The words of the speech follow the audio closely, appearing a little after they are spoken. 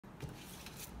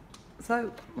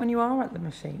So when you are at the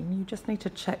machine, you just need to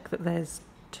check that there's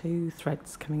 2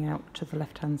 threads coming out to the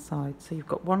left hand side. So you've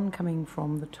got one coming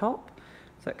from the top,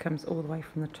 so it comes all the way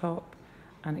from the top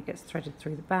and it gets threaded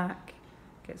through the back,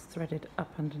 gets threaded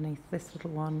up underneath this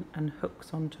little one and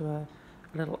hooks onto a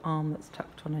little arm that's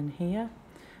tucked on in here,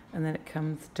 and then it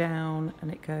comes down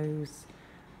and it goes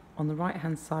on the right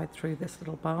hand side through this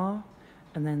little bar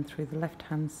and then through the left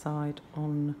hand side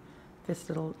on this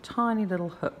little tiny little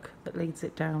hook that leads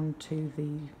it down to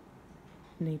the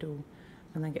needle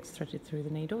and then gets threaded through the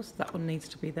needle. So that one needs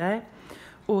to be there.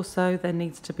 Also there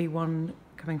needs to be one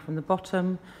coming from the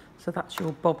bottom, so that's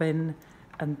your bobbin,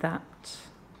 and that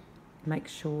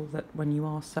makes sure that when you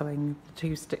are sewing the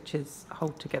 2 stitches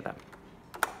hold together.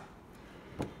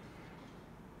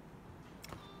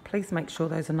 Please make sure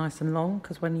those are nice and long,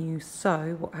 because when you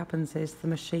sew, what happens is the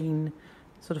machine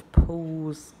sort of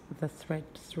pulls the thread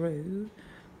through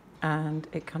and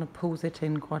it kind of pulls it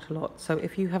in quite a lot. So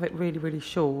if you have it really, really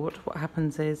short, what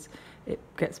happens is it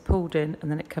gets pulled in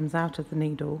and then it comes out of the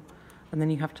needle, and then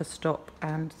you have to stop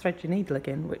and thread your needle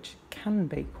again, which can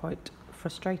be quite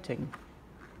frustrating.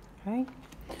 Okay.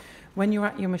 When you're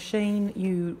at your machine,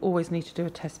 you always need to do a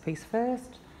test piece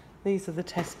first. These are the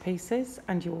test pieces,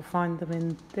 and you will find them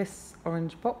in this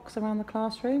orange box around the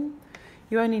classroom.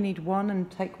 You only need one,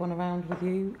 and take one around with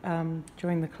you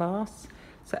during the class.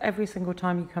 So every single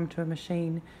time you come to a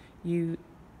machine, you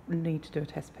need to do a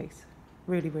test piece.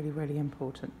 Really, really, really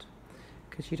important,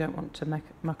 because you don't want to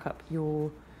muck up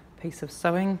your piece of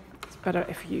sewing. It's better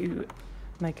if you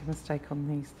make a mistake on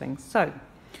these things. So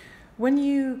when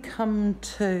you come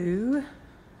to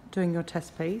doing your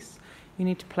test piece, you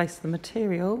need to place the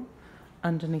material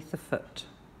underneath the foot.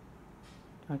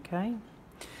 Okay.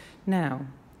 Now,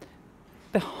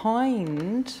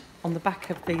 behind, on the back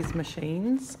of these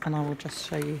machines, and I will just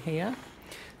show you here.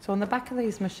 So on the back of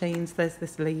these machines, there's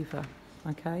this lever.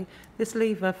 Okay. This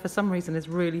lever, for some reason, is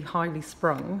really highly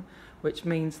sprung, which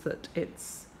means that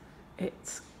it's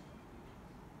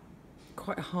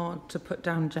quite hard to put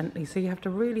down gently. So you have to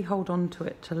really hold on to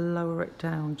it to lower it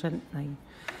down gently.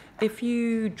 If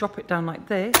you drop it down like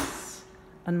this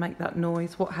and make that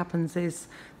noise, what happens is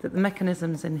that the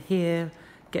mechanisms in here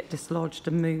get dislodged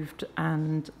and moved,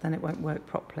 and then it won't work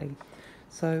properly.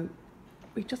 So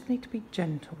we just need to be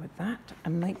gentle with that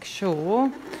and make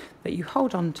sure that you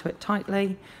hold on to it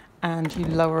tightly and you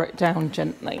lower it down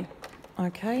gently.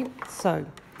 Okay, so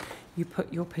you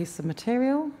put your piece of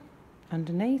material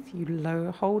underneath,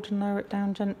 you hold and lower it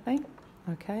down gently,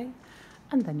 okay,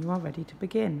 and then you are ready to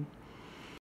begin.